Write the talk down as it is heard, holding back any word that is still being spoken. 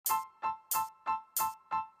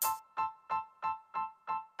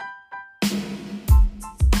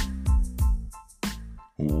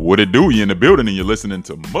What it do? You in the building and you're listening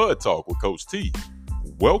to Mud Talk with Coach T.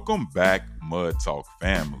 Welcome back, Mud Talk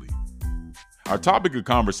family. Our topic of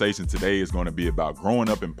conversation today is going to be about growing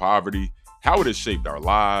up in poverty, how it has shaped our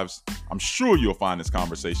lives. I'm sure you'll find this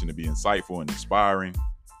conversation to be insightful and inspiring.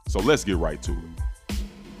 So let's get right to it.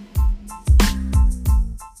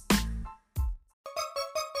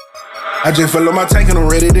 I just fill up my tank and I'm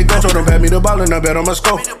ready to go. Told them pat me the ball and I bet on my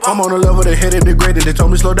scope. I'm on a level that hit it degraded. They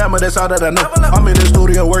told me slow down, but that's all that I know. I'm in the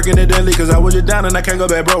studio working it daily cause I was just down and I can't go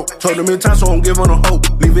back broke. Told them in time so I'm giving them hope.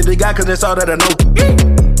 Leave it to God cause that's all that I know.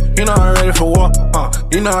 You know I'm ready for war.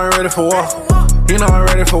 You know I'm ready for war. You know I'm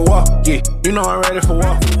ready for war. Yeah. You know I'm ready for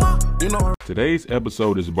war. You know Today's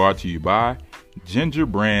episode is brought to you by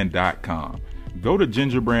GingerBrand.com. Go to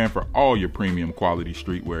Ginger Brand for all your premium quality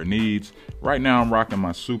streetwear needs. Right now I'm rocking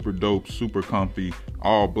my super dope, super comfy,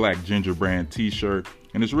 all black Ginger Brand t-shirt.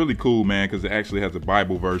 And it's really cool, man, because it actually has a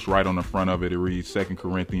Bible verse right on the front of it. It reads 2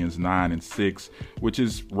 Corinthians 9:6, which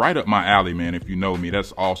is right up my alley, man. If you know me,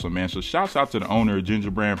 that's awesome, man. So shouts out to the owner of Ginger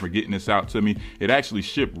Brand for getting this out to me. It actually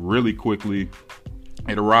shipped really quickly.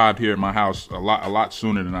 It arrived here at my house a lot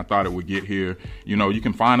sooner than I thought it would get here. You know, you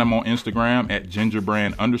can find them on Instagram at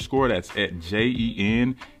gingerbrand_. That's at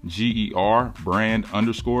GENGER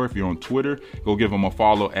brand_. If you're on Twitter, go give them a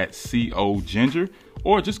follow at COGinger.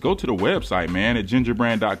 Or just go to the website, man, at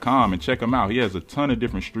gingerbrand.com and check him out. He has a ton of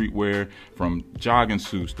different streetwear, from jogging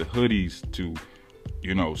suits to hoodies to,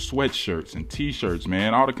 you know, sweatshirts and t-shirts,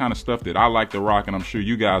 man. All the kind of stuff that I like to rock, and I'm sure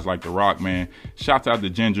you guys like to rock, man. Shouts out to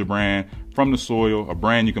Ginger Brand, from the soil, a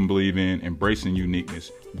brand you can believe in, embracing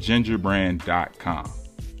uniqueness. GingerBrand.com.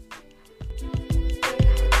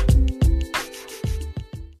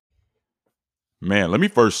 Man, let me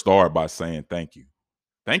first start by saying thank you.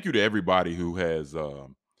 Thank you to everybody who has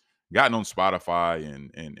gotten on Spotify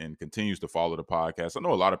and continues to follow the podcast. I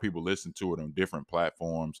know a lot of people listen to it on different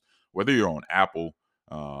platforms, whether you're on Apple.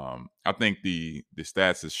 I think the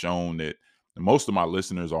stats has shown that most of my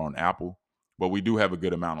listeners are on Apple, but we do have a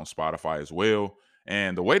good amount on Spotify as well.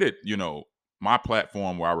 And the way that, you know, my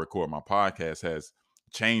platform where I record my podcast has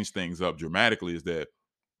changed things up dramatically is that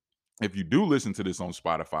if you do listen to this on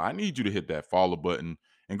Spotify, I need you to hit that follow button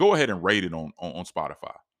and go ahead and rate it on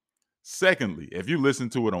Spotify. Secondly, if you listen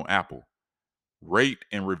to it on Apple, rate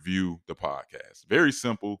and review the podcast. Very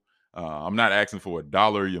simple. I'm not asking for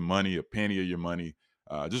 $1 of your money, a penny of your money.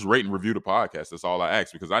 Just rate and review the podcast. That's all I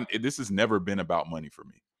ask, because this has never been about money for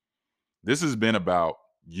me. This has been about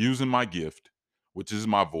using my gift, which is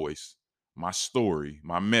my voice, my story,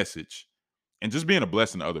 my message, and just being a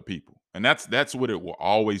blessing to other people. And that's what it will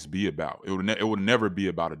always be about. It would never be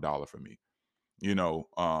about $1 for me. You know,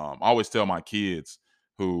 I always tell my kids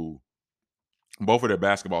who both of their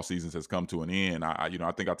basketball seasons has come to an end. I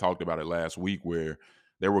think I talked about it last week where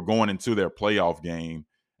they were going into their playoff game.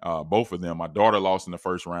 Both of them. My daughter lost in the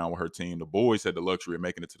first round with her team. The boys had the luxury of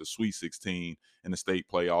making it to the Sweet 16 in the state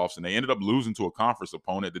playoffs, and they ended up losing to a conference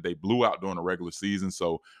opponent that they blew out during the regular season.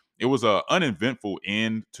 So it was an uneventful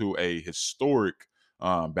end to a historic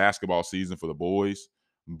basketball season for the boys.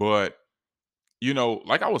 But, you know,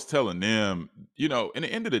 like I was telling them, you know, in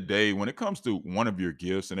the end of the day, when it comes to one of your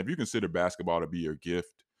gifts, and if you consider basketball to be your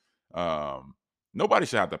gift, nobody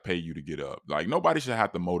should have to pay you to get up. Like, nobody should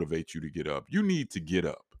have to motivate you to get up. You need to get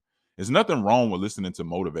up. There's nothing wrong with listening to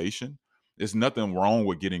motivation. There's nothing wrong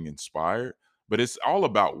with getting inspired, but it's all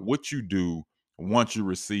about what you do once you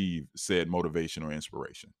receive said motivation or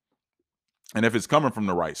inspiration. And if it's coming from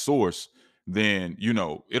the right source, then, you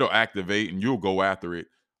know, it'll activate and you'll go after it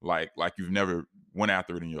like you've never went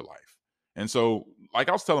after it in your life. And so, like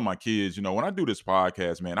I was telling my kids, you know, when I do this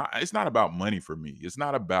podcast, man, it's not about money for me. It's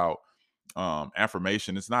not about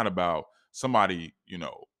affirmation. It's not about somebody, you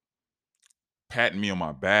know, patting me on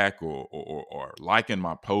my back or liking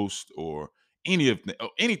my post or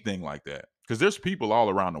anything like that. Because there's people all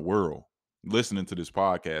around the world listening to this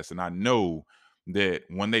podcast, and I know that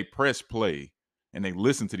when they press play and they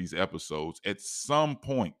listen to these episodes, at some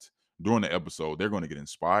point during the episode, they're going to get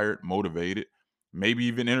inspired, motivated, maybe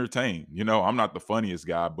even entertained. You know, I'm not the funniest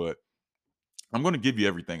guy, but I'm going to give you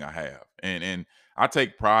everything I have, and I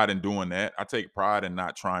take pride in doing that. I take pride in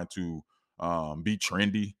not trying to be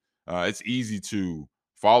trendy. It's easy to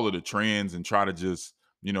follow the trends and try to just,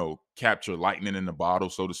 you know, capture lightning in the bottle,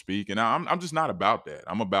 so to speak. And I'm just not about that.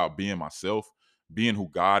 I'm about being myself, being who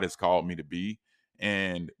God has called me to be.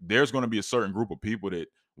 And there's going to be a certain group of people that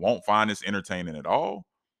won't find this entertaining at all,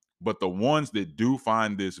 but the ones that do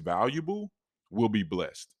find this valuable will be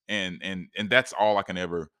blessed. And that's all I can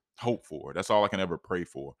ever hope for. That's all I can ever pray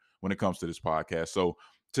for when it comes to this podcast. So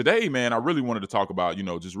today, man, I really wanted to talk about, you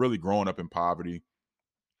know, just really growing up in poverty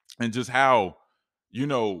and just how,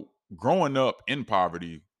 growing up in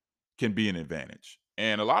poverty can be an advantage.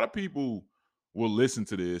 And a lot of people will listen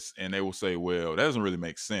to this and they will say, well, that doesn't really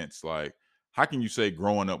make sense. Like, how can you say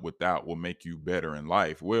growing up without will make you better in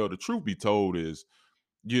life? Well, the truth be told is,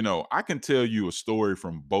 I can tell you a story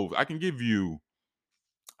from both. I can give you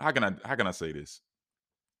how can I say this?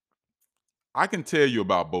 I can tell you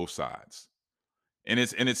about both sides. And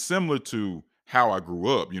it's similar to how I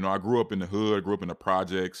grew up. I grew up in the hood, I grew up in the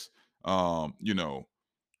projects. Um, you know,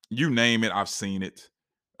 you name it, I've seen it.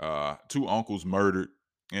 Two uncles murdered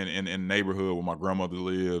in the neighborhood where my grandmother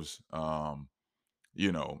lives.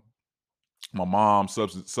 You know, my mom,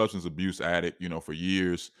 substance abuse addict, for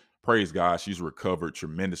years. Praise God, she's recovered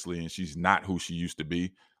tremendously and she's not who she used to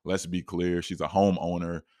be. Let's be clear. She's a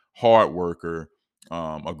homeowner, hard worker,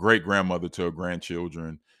 a great grandmother to her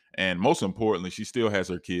grandchildren. And most importantly, she still has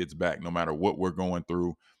her kids back no matter what we're going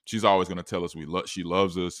through. She's always going to tell us she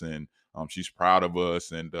loves us and she's proud of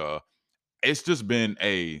us. And it's just been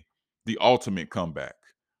the ultimate comeback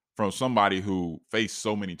from somebody who faced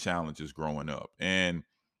so many challenges growing up. And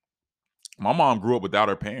my mom grew up without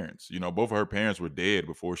her parents. Both of her parents were dead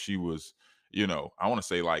before she was, I want to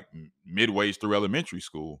say like midways through elementary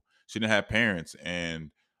school. She didn't have parents, and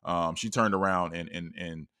she turned around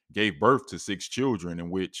and gave birth to six children, in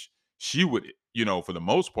which she would, for the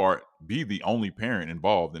most part, be the only parent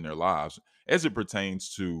involved in their lives as it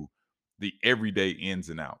pertains to the everyday ins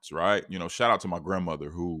and outs. Right? Shout out to my grandmother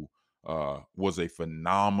who was a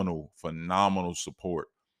phenomenal support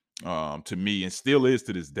to me and still is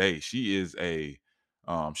to this day. She is a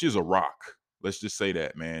rock. Let's just say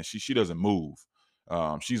that, man. She doesn't move.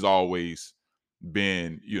 She's always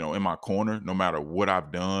been, in my corner no matter what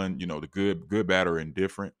I've done, the good, bad, or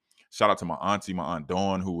indifferent. Shout out to my auntie, my aunt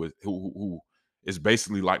Dawn, who is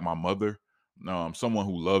basically like my mother. Someone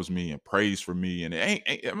who loves me and prays for me. And I'm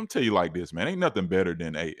gonna tell you like this, man. Ain't nothing better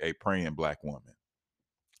than a praying black woman.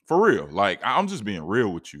 For real. Like, I'm just being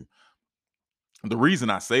real with you. The reason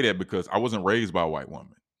I say that because I wasn't raised by a white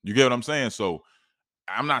woman. You get what I'm saying? So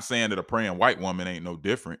I'm not saying that a praying white woman ain't no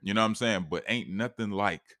different. You know what I'm saying? But ain't nothing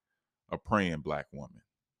like a praying black woman.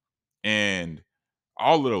 And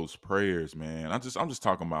all of those prayers, man. I'm just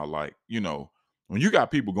talking about, like, when you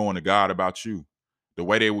got people going to God about you, the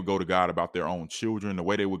way they would go to God about their own children, the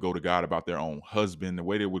way they would go to God about their own husband, the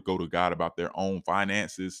way they would go to God about their own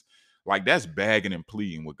finances, like, that's begging and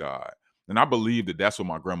pleading with God. And I believe that that's what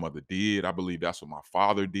my grandmother did. I believe that's what my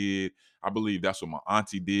father did. I believe that's what my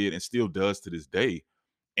auntie did and still does to this day.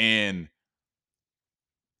 And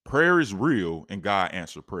prayer is real and God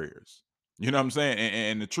answer prayers. You know what I'm saying?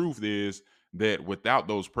 And the truth is that without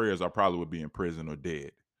those prayers, I probably would be in prison or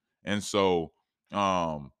dead. And so,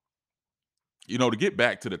 um, to get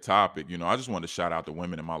back to the topic, I just want to shout out the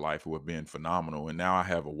women in my life who have been phenomenal. And now I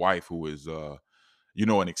have a wife who is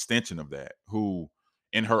an extension of that, who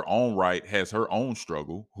in her own right has her own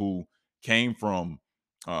struggle, who came from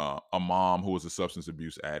a mom who was a substance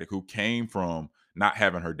abuse addict, who came from not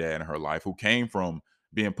having her dad in her life, who came from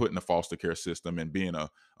being put in the foster care system and being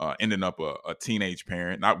ending up a teenage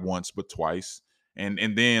parent, not once but twice, and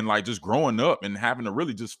then, like, just growing up and having to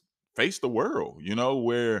really just face the world,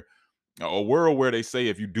 where a world where they say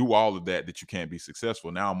if you do all of that you can't be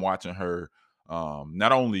successful. Now I'm watching her,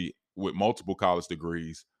 not only with multiple college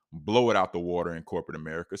degrees, blow it out the water in corporate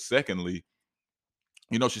America. Secondly,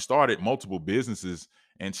 she started multiple businesses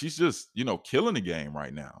and she's just, killing the game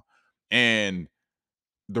right now. And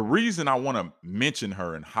the reason I want to mention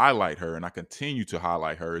her and highlight her, and I continue to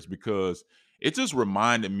highlight her, is because it just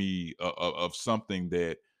reminded me of something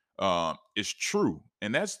that is true.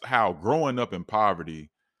 And that's how growing up in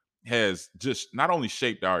poverty has just not only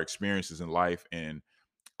shaped our experiences in life and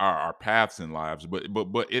our paths in lives, but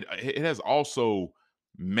it has also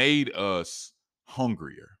made us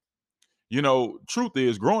hungrier. Truth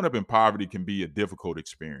is, growing up in poverty can be a difficult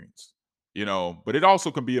experience. But it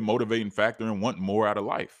also can be a motivating factor and wanting more out of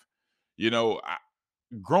life.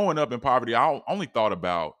 Growing up in poverty, I only thought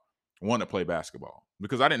about wanting to play basketball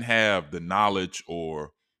because I didn't have the knowledge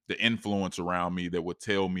or the influence around me that would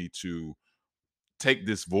tell me to take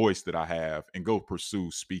this voice that I have and go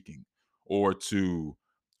pursue speaking, or to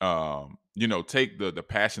take the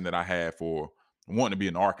passion that I had for wanting to be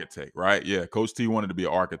an architect, right? Yeah, Coach T wanted to be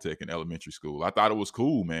an architect in elementary school. I thought it was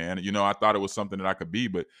cool, man. I thought it was something that I could be,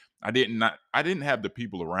 but I didn't have the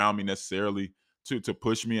people around me necessarily to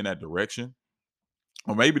push me in that direction.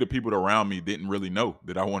 Or maybe the people around me didn't really know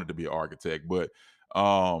that I wanted to be an architect. But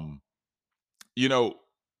um, you know,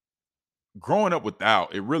 growing up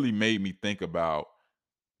without, it really made me think about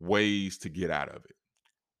ways to get out of it.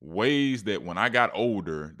 ways that when I got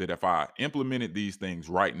older, that if I implemented these things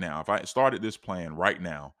right now, if I started this plan right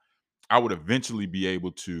now, I would eventually be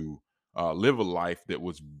able to live a life that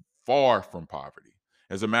was far from poverty.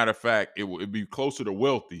 As a matter of fact, it'd be closer to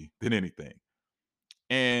wealthy than anything.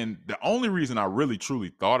 And the only reason I really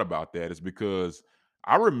truly thought about that is because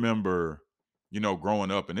I remember,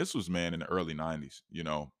 growing up, and this was, man, in the early 90s.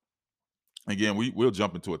 Again, we'll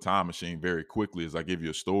jump into a time machine very quickly as I give you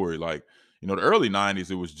a story. Like, the early 90s,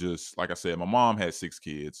 it was just like I said, my mom had 6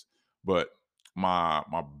 kids, but my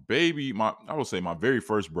baby, I would say my very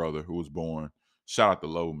first brother who was born, shout out to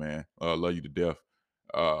Low, man. Love you to death.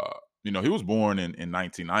 Uh, he was born in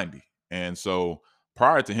 1990. And so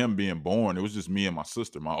prior to him being born, it was just me and my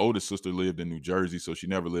sister. My oldest sister lived in New Jersey, so she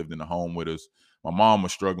never lived in the home with us. My mom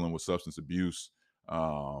was struggling with substance abuse.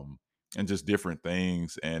 And just different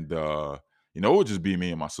things. And it would just be me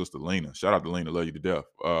and my sister Lena. Shout out to Lena, love you to death.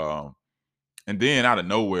 And then out of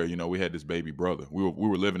nowhere, we had this baby brother. We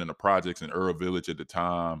were living in the projects in Earl Village at the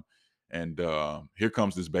time, and here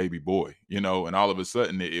comes this baby boy. And all of a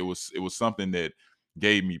sudden it was something that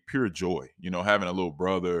gave me pure joy. Having a little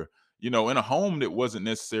brother. In a home that wasn't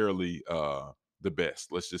necessarily the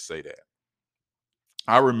best. Let's just say that.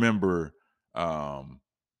 I remember.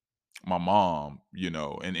 My mom,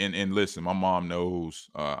 and listen, my mom knows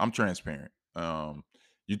I'm transparent.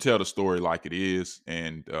 You tell the story like it is,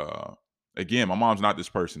 and again, my mom's not this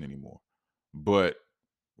person anymore. But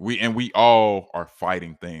we all are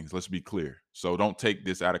fighting things. Let's be clear. So don't take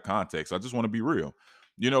this out of context. I just want to be real.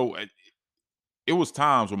 It was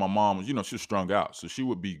times when my mom was, she was strung out, so she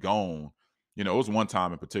would be gone. It was one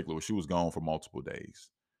time in particular where she was gone for multiple days.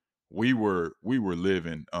 We were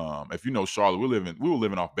living, if you know Charlotte, we were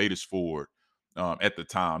living off Beatties Ford at the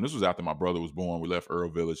time. This was after my brother was born. We left Earl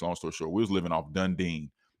Village. Long story short, we was living off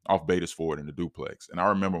Dundee, off Beatties Ford in the duplex. And I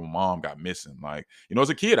remember my mom got missing. Like, as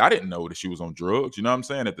a kid, I didn't know that she was on drugs. You know what I'm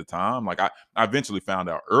saying? At the time, like I eventually found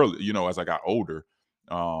out early, as I got older.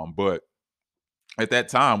 But at that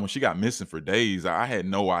time when she got missing for days, I had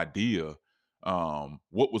no idea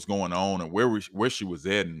what was going on and where she was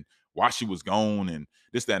at and why she was gone and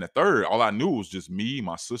this, that, and the third. All I knew was just me,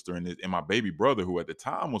 my sister, and my baby brother, who at the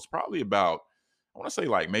time was probably about, I want to say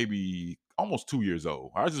like maybe almost 2 years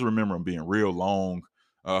old. I just remember him being real long.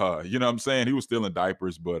 You know what I'm saying? He was still in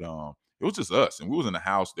diapers, but it was just us, and we was in the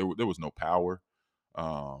house. There was no power,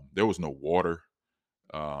 there was no water,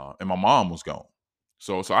 and my mom was gone.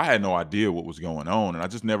 So I had no idea what was going on, and I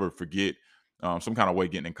just never forget some kind of way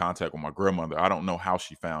getting in contact with my grandmother. I don't know how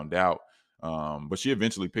she found out, but she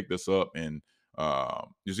eventually picked us up, and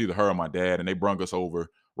it was either her or my dad, and they brung us over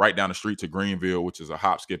right down the street to Greenville, which is a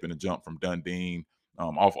hop, skip, and a jump from Dundee,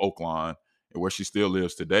 off Oakline, where she still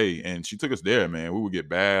lives today. And she took us there, man. We would get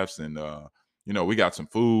baths, and we got some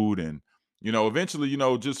food, and eventually,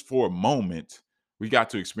 just for a moment, we got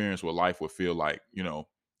to experience what life would feel like,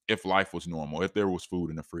 if life was normal, if there was food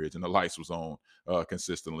in the fridge and the lights was on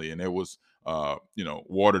consistently, and there was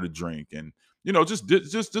water to drink, and just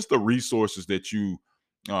the resources that you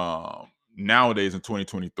nowadays in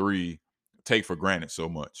 2023 take for granted so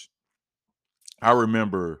much. I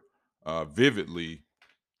remember vividly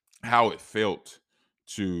how it felt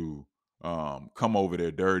to come over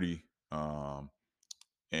there dirty,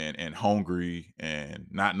 and hungry and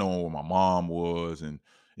not knowing where my mom was, and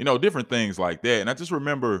different things like that. And I just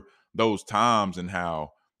remember those times and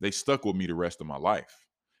how they stuck with me the rest of my life.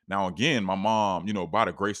 Now again, my mom, by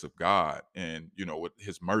the grace of God and with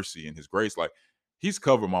his mercy and his grace, like, he's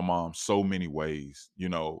covered my mom so many ways.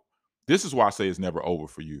 This is why I say it's never over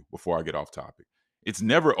for you. Before I get off topic, it's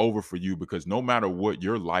never over for you, because no matter what,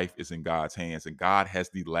 your life is in God's hands, and God has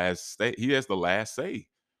the last say. He has the last say.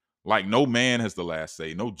 Like, no man has the last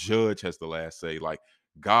say, no judge has the last say. Like,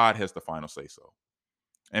 God has the final say so.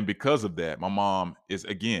 And because of that, my mom is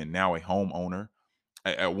again now a homeowner,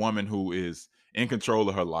 a woman who is in control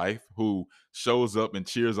of her life, who shows up and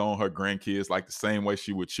cheers on her grandkids like the same way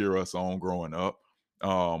she would cheer us on growing up,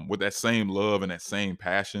 with that same love and that same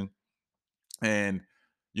passion. And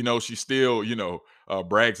she still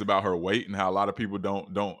brags about her weight, and how a lot of people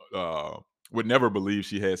don't would never believe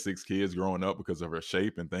she had 6 kids growing up because of her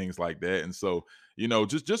shape and things like that. And so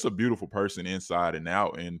just a beautiful person inside and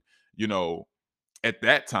out. And at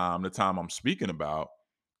that time, the time I'm speaking about,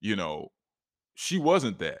 you know she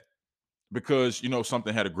wasn't that, because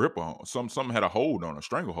something had a grip on, something had a hold on her,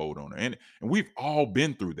 stranglehold on her. And we've all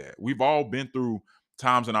been through that. We've all been through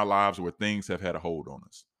times in our lives where things have had a hold on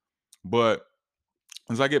us. But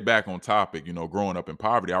as I get back on topic, growing up in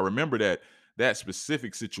poverty, I remember that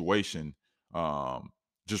specific situation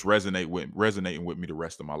just resonating with me the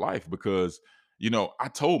rest of my life, because I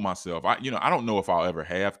told myself, I don't know if I'll ever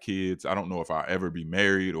have kids. I don't know if I'll ever be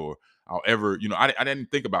married or I'll ever, I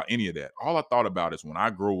didn't think about any of that. All I thought about is when I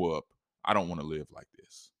grow up, I don't want to live like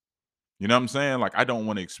this. You know what I'm saying? Like, I don't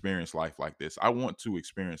want to experience life like this. I want to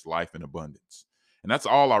experience life in abundance. And that's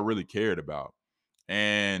all I really cared about.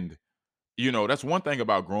 And, that's one thing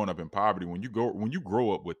about growing up in poverty. When you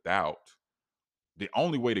grow up without, the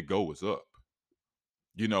only way to go is up.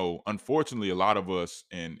 Unfortunately, a lot of us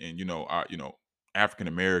and our, African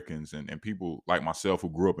Americans and people like myself who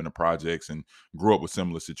grew up in the projects and grew up with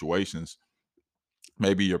similar situations,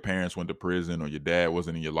 maybe your parents went to prison or your dad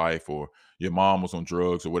wasn't in your life or your mom was on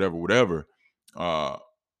drugs or whatever. uh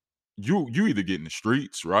you either get in the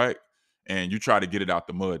streets, right? And you try to get it out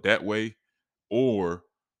the mud that way, or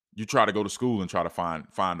you try to go to school and try to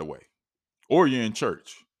find a way, or you're in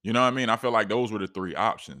church. You know what I mean? I feel like those were the three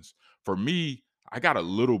options. For me, I got a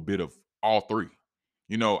little bit of all three.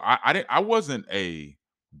 I wasn't a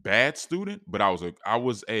bad student, but I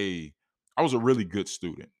was a really good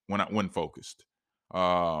student when focused.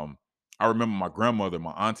 Um I remember my grandmother,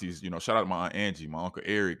 my aunties, shout out to my aunt Angie, my uncle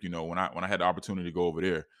Eric, when I had the opportunity to go over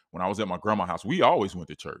there, when I was at my grandma's house, we always went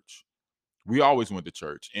to church. We always went to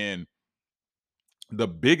church. And the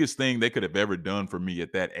biggest thing they could have ever done for me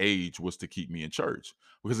at that age was to keep me in church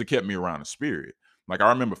because it kept me around the spirit. Like, I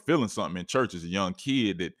remember feeling something in church as a young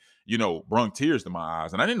kid that, brung tears to my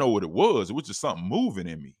eyes. And I didn't know what it was. It was just something moving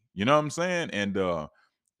in me. You know what I'm saying? And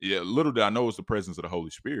yeah, little did I know it's the presence of the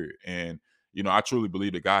Holy Spirit. And, I truly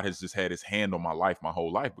believe that God has just had his hand on my life my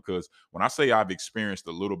whole life, because when I say I've experienced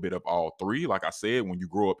a little bit of all three, like I said, when you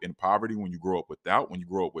grow up in poverty, when you grow up without, when you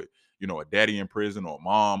grow up with, a daddy in prison or a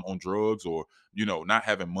mom on drugs, or not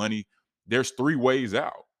having money, there's three ways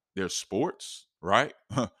out. There's sports, right?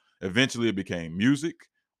 Eventually it became music,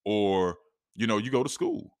 or, you go to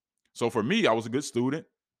school. So for me, I was a good student,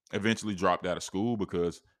 eventually dropped out of school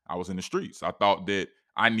because I was in the streets. I thought that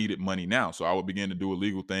I needed money now. So I would begin to do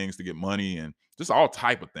illegal things to get money and just all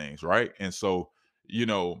type of things, right? And so, you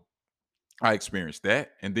know, I experienced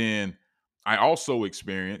that. And then I also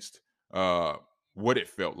experienced uh what it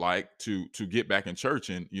felt like to get back in church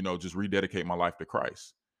and, just rededicate my life to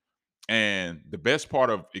Christ. And the best part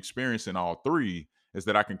of experiencing all three is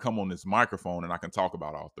that I can come on this microphone and I can talk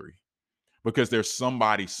about all three, because there's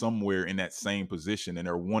somebody somewhere in that same position and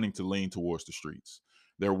they're wanting to lean towards the streets.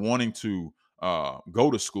 They're wanting to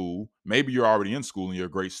go to school. Maybe you're already in school and you're a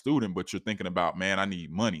great student, but you're thinking about, man, I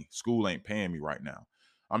need money. School ain't paying me right now.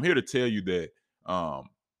 I'm here to tell you that,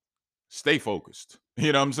 stay focused.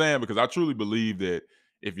 You know what I'm saying? Because I truly believe that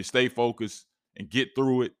if you stay focused and get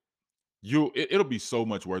through it, it'll be so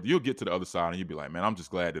much worth it. You'll get to the other side and you'll be like, man, I'm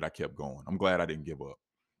just glad that I kept going. I'm glad I didn't give up.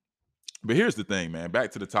 But here's the thing, man.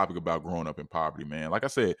 Back to the topic about growing up in poverty, man. Like I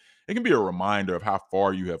said, it can be a reminder of how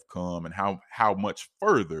far you have come and how much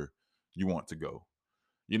further you want to go.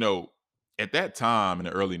 You know, at that time in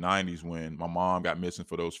the early 90s, when my mom got missing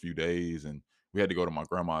for those few days and we had to go to my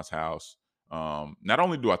grandma's house, not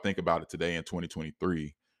only do I think about it today in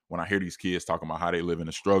 2023, when I hear these kids talking about how they live in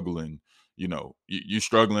a struggle, and, you're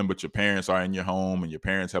struggling, but your parents are in your home and your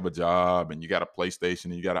parents have a job and you got a PlayStation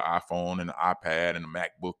and you got an iPhone and an iPad and a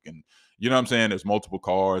MacBook, and you know what I'm saying? There's multiple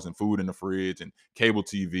cars and food in the fridge and cable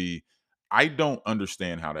TV. I don't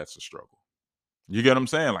understand how that's a struggle. You get what I'm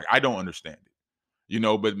saying? Like, I don't understand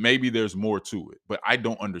it, but maybe there's more to it. But I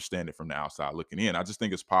don't understand it from the outside looking in. I just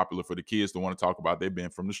think it's popular for the kids to want to talk about they've been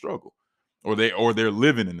from the struggle, or they're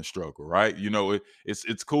living in the struggle, right?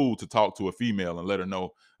 It's cool to talk to a female and let her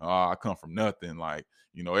know, I come from nothing. Like,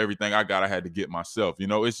 everything I got, I had to get myself.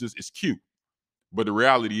 It's cute. But the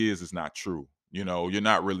reality is it's not true. You're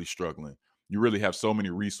not really struggling. You really have so many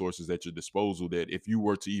resources at your disposal that if you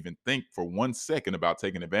were to even think for 1 second about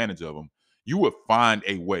taking advantage of them, you would find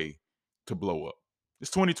a way to blow up. It's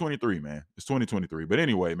 2023, man. It's 2023. But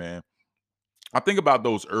anyway, man, I think about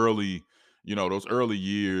those early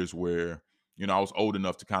years where, I was old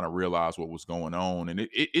enough to kind of realize what was going on. And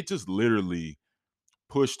it just literally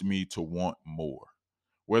pushed me to want more.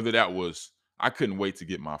 Whether that was, I couldn't wait to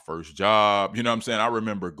get my first job. You know what I'm saying? I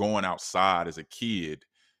remember going outside as a kid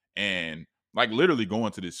and, like, literally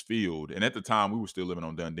going to this field. And at the time we were still living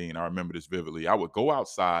on Dundee. And I remember this vividly. I would go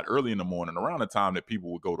outside early in the morning around the time that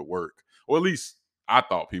people would go to work, or at least I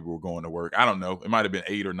thought people were going to work. I don't know. It might have been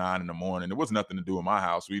 8 or 9 in the morning. There was nothing to do in my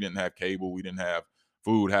house. We didn't have cable. We didn't have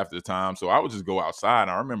food half the time. So I would just go outside.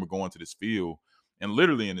 And I remember going to this field and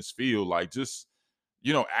literally in this field, like, just,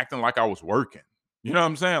 acting like I was working. You know what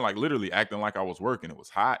I'm saying? Like, literally acting like I was working. It was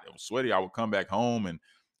hot. It was sweaty. I would come back home and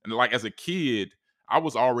like, as a kid, I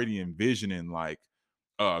was already envisioning, like,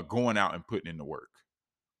 going out and putting in the work.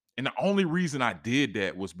 And the only reason I did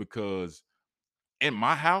that was because in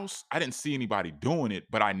my house, I didn't see anybody doing it,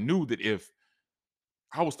 but I knew that if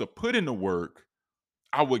I was to put in the work,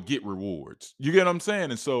 I would get rewards. You get what I'm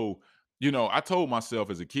saying? And so, I told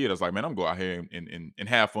myself as a kid, I was like, man, I'm going to go out here and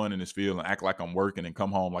have fun in this field and act like I'm working and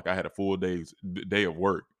come home like I had a full day of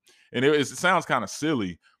work. And it sounds kind of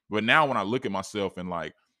silly, but now when I look at myself and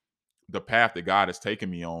like the path that God has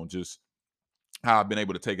taken me on, just how I've been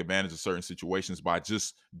able to take advantage of certain situations by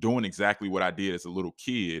just doing exactly what I did as a little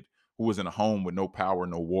kid who was in a home with no power,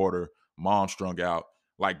 no water, mom strung out,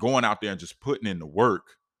 like going out there and just putting in the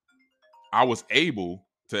work. I was able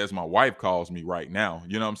to, as my wife calls me right now,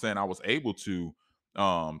 you know what I'm saying? I was able to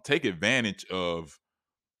take advantage of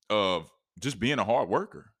just being a hard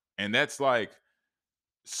worker. And that's like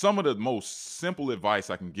some of the most simple advice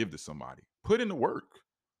I can give to somebody. Put in the work.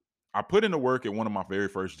 I put in the work at one of my very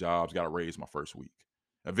first jobs, got a raise my first week.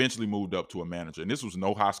 Eventually moved up to a manager. And this was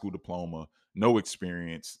no high school diploma, no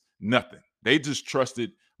experience, nothing. They just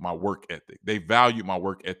trusted my work ethic. They valued my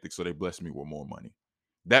work ethic, so they blessed me with more money.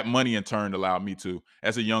 That money in turn allowed me to,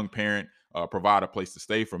 as a young parent, provide a place to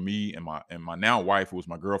stay for me and my now wife, who was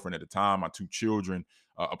my girlfriend at the time, my two children,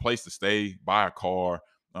 a place to stay, buy a car.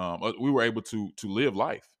 We were able to live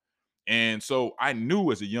life. And so I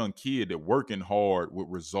knew as a young kid that working hard would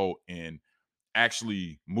result in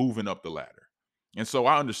actually moving up the ladder. And so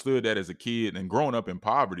I understood that as a kid, and growing up in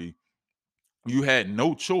poverty, you had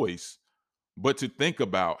no choice but to think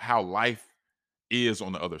about how life is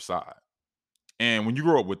on the other side. And when you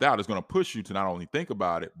grow up without, it's going to push you to not only think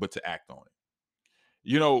about it, but to act on it.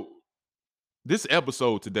 You know, this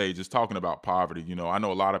episode today, just talking about poverty, I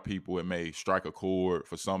know a lot of people, it may strike a chord.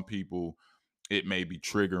 For some people, it may be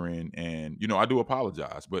triggering. And, I do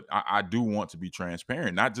apologize, but I do want to be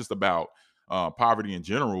transparent, not just about poverty in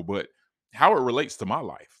general, but how it relates to my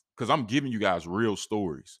life. Because I'm giving you guys real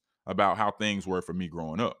stories about how things were for me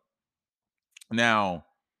growing up. Now,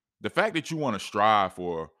 the fact that you want to strive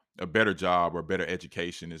for a better job or better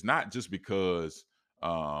education is not just because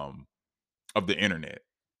um, of the internet.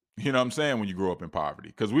 You know what I'm saying? When you grow up in poverty,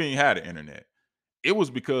 because we ain't had the internet. It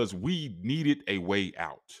was because we needed a way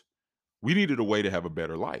out. We needed a way to have a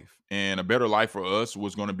better life. And a better life for us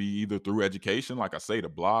was going to be either through education, like I say, the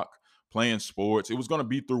block, playing sports. It was going to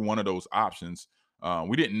be through one of those options.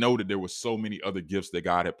 We didn't know that there were so many other gifts that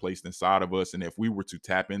God had placed inside of us. And if we were to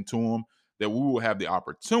tap into them, that we will have the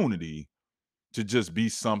opportunity to just be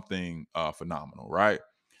something phenomenal, right?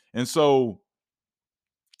 And so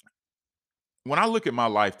when I look at my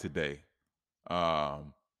life today,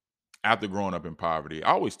 um, after growing up in poverty,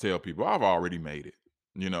 I always tell people I've already made it.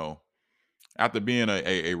 You know, after being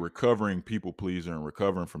a recovering people pleaser and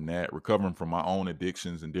recovering from that, recovering from my own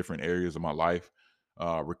addictions in different areas of my life,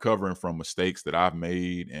 recovering from mistakes that I've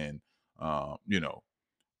made, and uh, you know,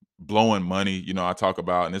 blowing money. I talk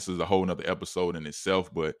about, and this is a whole nother episode in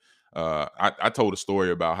itself, but I told a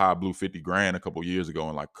story about how I blew 50 grand a couple years ago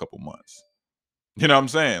in like a couple months. You know what I'm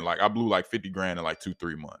saying? Like I blew like 50 grand in like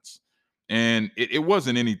 2-3 months. And it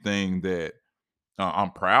wasn't anything that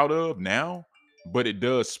I'm proud of now, but it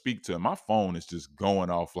does speak to my phone is just going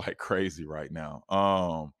off like crazy right now.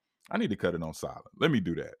 I need to cut it on silent. Let me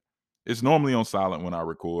do that. It's normally on silent when I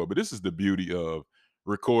record, but this is the beauty of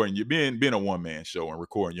recording. You being a one man show and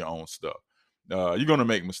recording your own stuff. You're gonna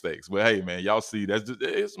make mistakes, but hey, man, y'all see that's just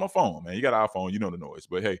it's my phone, man. You got an iPhone, you know the noise.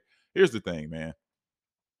 But hey, here's the thing, man.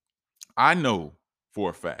 I know for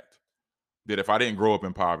a fact that if I didn't grow up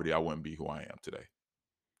in poverty, I wouldn't be who I am today.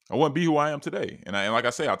 I wouldn't be who I am today. And like I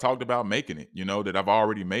say, I talked about making it, that I've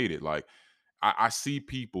already made it. Like I see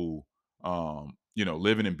people,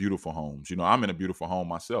 living in beautiful homes. I'm in a beautiful home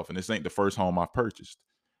myself, and this ain't the first home I've purchased.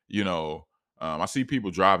 You know, I see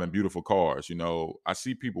people driving beautiful cars. I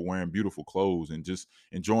see people wearing beautiful clothes and just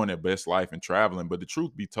enjoying their best life and traveling. But the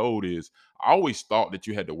truth be told is, I always thought that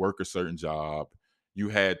you had to work a certain job, you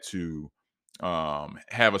had to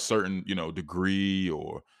have a certain, degree,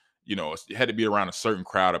 or it had to be around a certain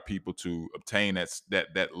crowd of people to obtain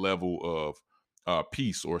that level of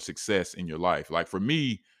peace or success in your life. Like for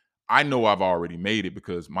me, I know I've already made it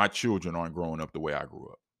because my children aren't growing up the way I grew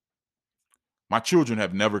up. My children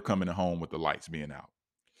have never come in a home with the lights being out.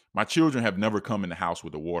 My children have never come in the house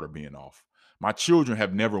with the water being off. My children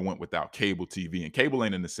have never went without cable TV, and cable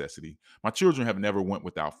ain't a necessity. My children have never went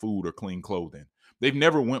without food or clean clothing. They've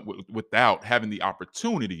never went without having the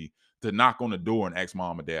opportunity to knock on the door and ask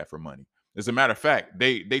mom and dad for money. As a matter of fact,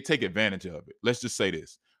 they take advantage of it. Let's just say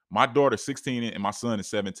this. My daughter's 16 and my son is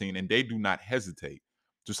 17, and they do not hesitate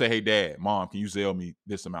to say, "Hey, dad, mom, can you sell me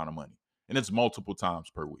this amount of money?" And it's multiple times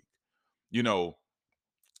per week. You know,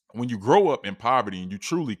 when you grow up in poverty and you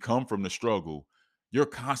truly come from the struggle, you're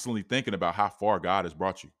constantly thinking about how far God has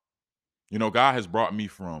brought you. You know, God has brought me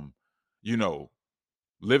from,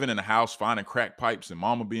 living in a house, finding crack pipes and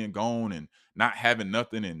mama being gone and not having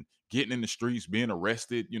nothing and getting in the streets, being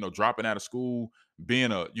arrested, dropping out of school,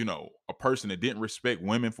 being a person that didn't respect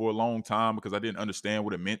women for a long time because I didn't understand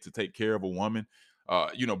what it meant to take care of a woman,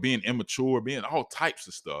 being immature, being all types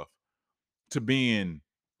of stuff, to being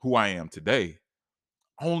who I am today,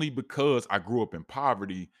 only because I grew up in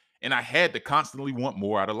poverty and I had to constantly want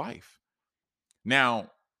more out of life.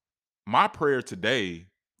 Now, my prayer today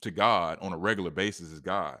to God on a regular basis is,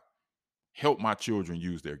 God, help my children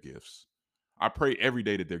use their gifts. I pray every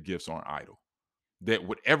day that their gifts aren't idle, that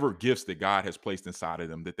whatever gifts that God has placed inside of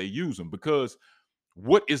them, that they use them, because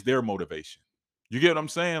what is their motivation? You get what I'm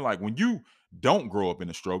saying? Like, when you don't grow up in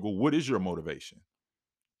a struggle, what is your motivation?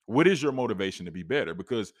 What is your motivation to be better?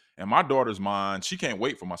 Because in my daughter's mind, she can't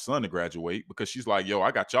wait for my son to graduate because she's like, yo,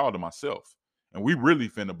 I got y'all to myself and we really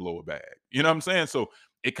finna blow a bag. You know what I'm saying? So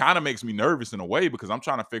it kind of makes me nervous in a way because I'm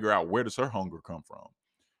trying to figure out, where does her hunger come from?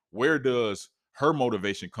 Where does her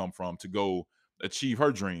motivation come from to go achieve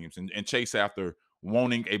her dreams and chase after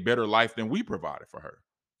wanting a better life than we provided for her?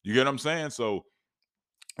 You get what I'm saying? So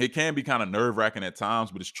it can be kind of nerve-wracking at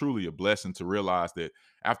times, but it's truly a blessing to realize that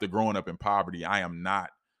after growing up in poverty, I am not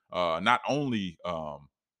only am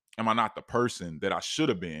I not the person that I should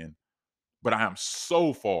have been, but I am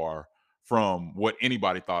so far from what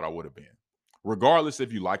anybody thought I would have been. Regardless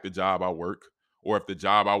if you like the job I work or if the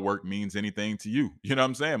job I work means anything to you. You know what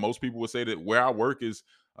I'm saying? Most people would say that where I work is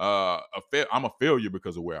I'm a failure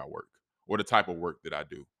because of where I work or the type of work that I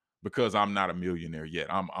do, because I'm not a millionaire yet.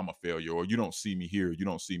 I'm a failure, or you don't see me here, you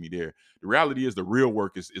don't see me there. The reality is the real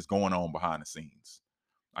work is going on behind the scenes.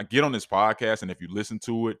 I get on this podcast, and if you listen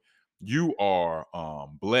to it, you are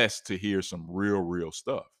blessed to hear some real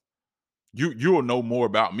stuff. You'll know more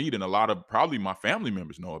about me than a lot of probably my family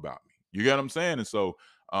members know about me. You get what I'm saying? And so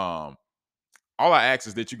all I ask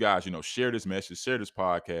is that you guys, share this message, share this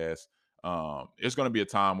podcast. It's going to be a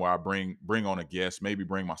time where I bring on a guest, maybe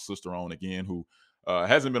bring my sister on again, who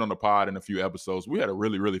hasn't been on the pod in a few episodes. We had a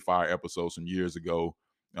really fire episode some years ago.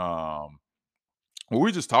 Well,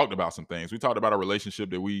 we just talked about some things. We talked about a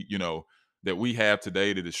relationship that we have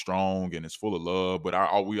today that is strong and is full of love.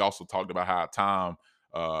 But we also talked about how a time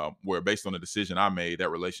where, based on the decision I made, that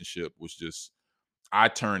relationship was just, I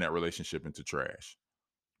turned that relationship into trash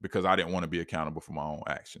because I didn't want to be accountable for my own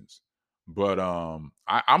actions. But I'm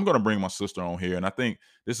going to bring my sister on here, and I think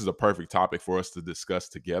this is a perfect topic for us to discuss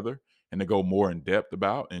together and to go more in depth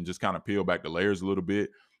about and just kind of peel back the layers a little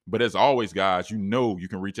bit. But as always, guys, you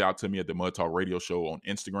can reach out to me at the Mud Talk Radio Show on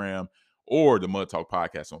Instagram or the Mud Talk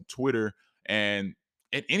Podcast on Twitter. And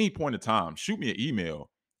at any point in time, shoot me an email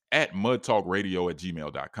at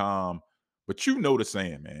mudtalkradio@gmail.com. But you know the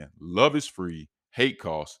saying, man, love is free, hate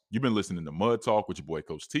costs. You've been listening to Mud Talk with your boy,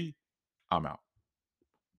 Coach T. I'm out.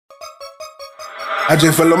 I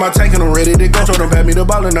just fell on my tank and I'm ready to go. Told them pat me the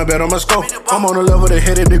ball and I bet on my score. I'm on a level that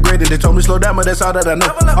hit it degraded. They told me slow down, but that's all that I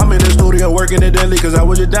know. I'm in the studio working it daily cause I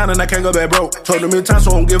was just down and I can't go back broke. Told them in time,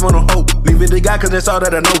 so I'm giving them hope. Leave it to God cause that's all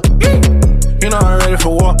that I know. You know I'm ready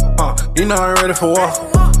for war. You know I'm ready for war.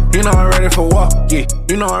 You know I'm ready for war. Yeah.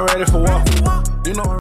 You know I'm ready for war. You know I'm